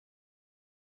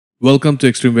Welcome to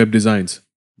Extreme Web Designs.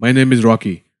 My name is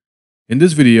Rocky. In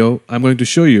this video, I'm going to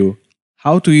show you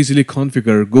how to easily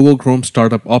configure Google Chrome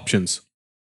startup options.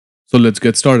 So let's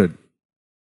get started.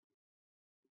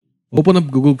 Open up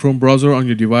Google Chrome browser on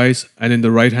your device and in the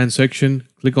right hand section,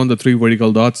 click on the three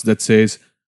vertical dots that says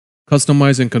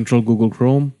Customize and Control Google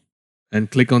Chrome and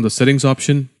click on the Settings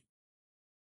option.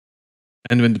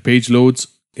 And when the page loads,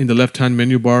 in the left hand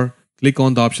menu bar, click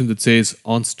on the option that says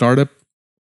On Startup.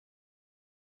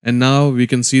 And now we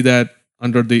can see that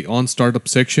under the On Startup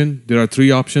section, there are three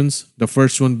options. The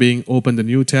first one being Open the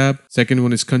New tab. Second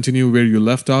one is Continue where you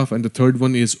left off. And the third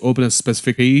one is Open a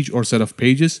specific page or set of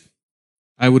pages.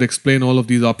 I would explain all of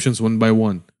these options one by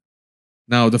one.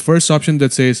 Now, the first option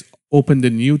that says Open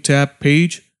the New tab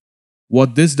page.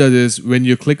 What this does is when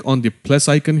you click on the plus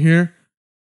icon here,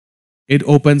 it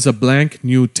opens a blank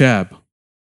new tab,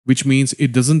 which means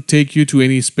it doesn't take you to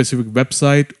any specific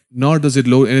website, nor does it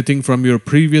load anything from your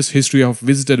previous history of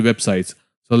visited websites.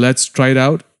 So let's try it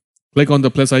out. Click on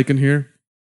the plus icon here.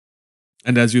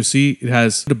 And as you see, it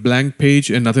has a blank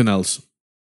page and nothing else.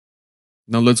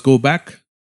 Now let's go back.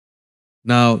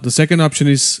 Now the second option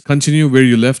is Continue where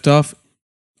you left off.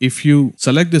 If you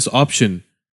select this option,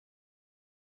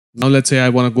 now let's say I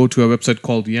want to go to a website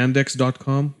called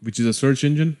yandex.com, which is a search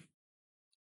engine.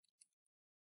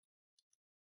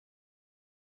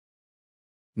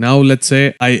 Now let's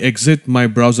say I exit my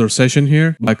browser session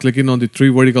here by clicking on the three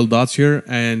vertical dots here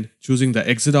and choosing the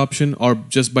exit option, or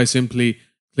just by simply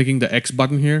clicking the X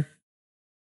button here.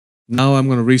 Now I'm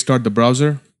going to restart the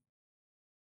browser.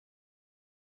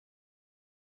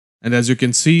 And as you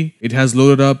can see, it has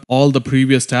loaded up all the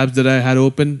previous tabs that I had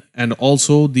open and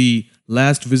also the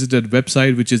last visited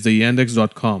website, which is the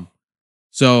yandex.com.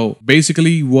 So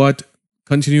basically what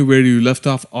Continue where you left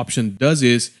off option does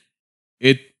is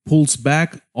it pulls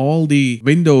back all the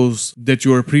windows that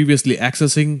you were previously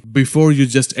accessing before you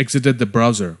just exited the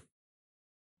browser.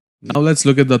 Now let's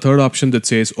look at the third option that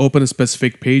says Open a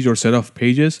specific page or set of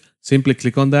pages. Simply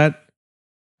click on that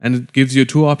and it gives you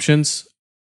two options.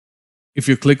 If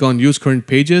you click on Use Current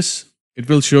Pages, it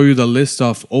will show you the list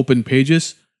of open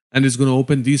pages and it's going to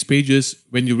open these pages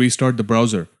when you restart the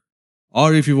browser.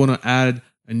 Or if you want to add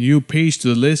a new page to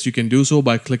the list, you can do so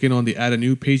by clicking on the Add a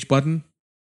New Page button.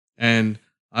 And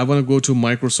I want to go to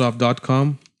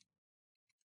Microsoft.com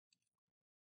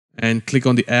and click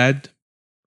on the Add.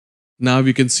 Now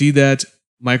you can see that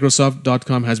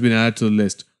Microsoft.com has been added to the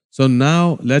list. So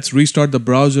now let's restart the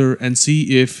browser and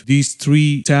see if these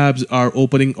three tabs are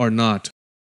opening or not.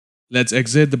 Let's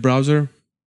exit the browser.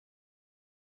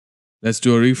 Let's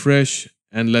do a refresh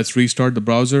and let's restart the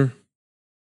browser.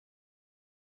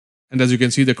 And as you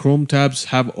can see, the Chrome tabs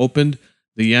have opened.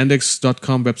 The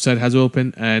Yandex.com website has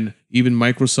opened and even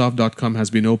Microsoft.com has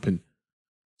been opened.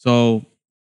 So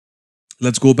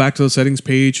let's go back to the settings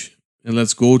page and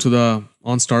let's go to the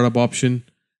On Startup option.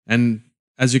 And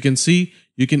as you can see,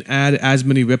 you can add as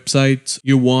many websites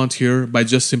you want here by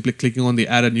just simply clicking on the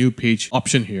Add a New Page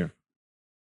option here.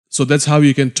 So that's how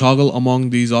you can toggle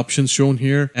among these options shown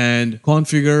here and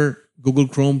configure Google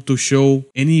Chrome to show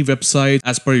any website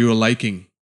as per your liking.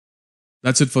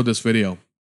 That's it for this video.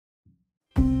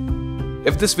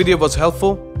 If this video was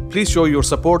helpful, please show your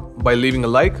support by leaving a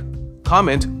like,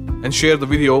 comment, and share the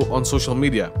video on social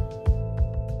media.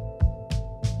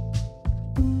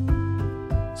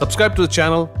 Subscribe to the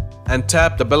channel and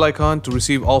tap the bell icon to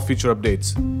receive all future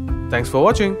updates. Thanks for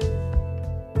watching.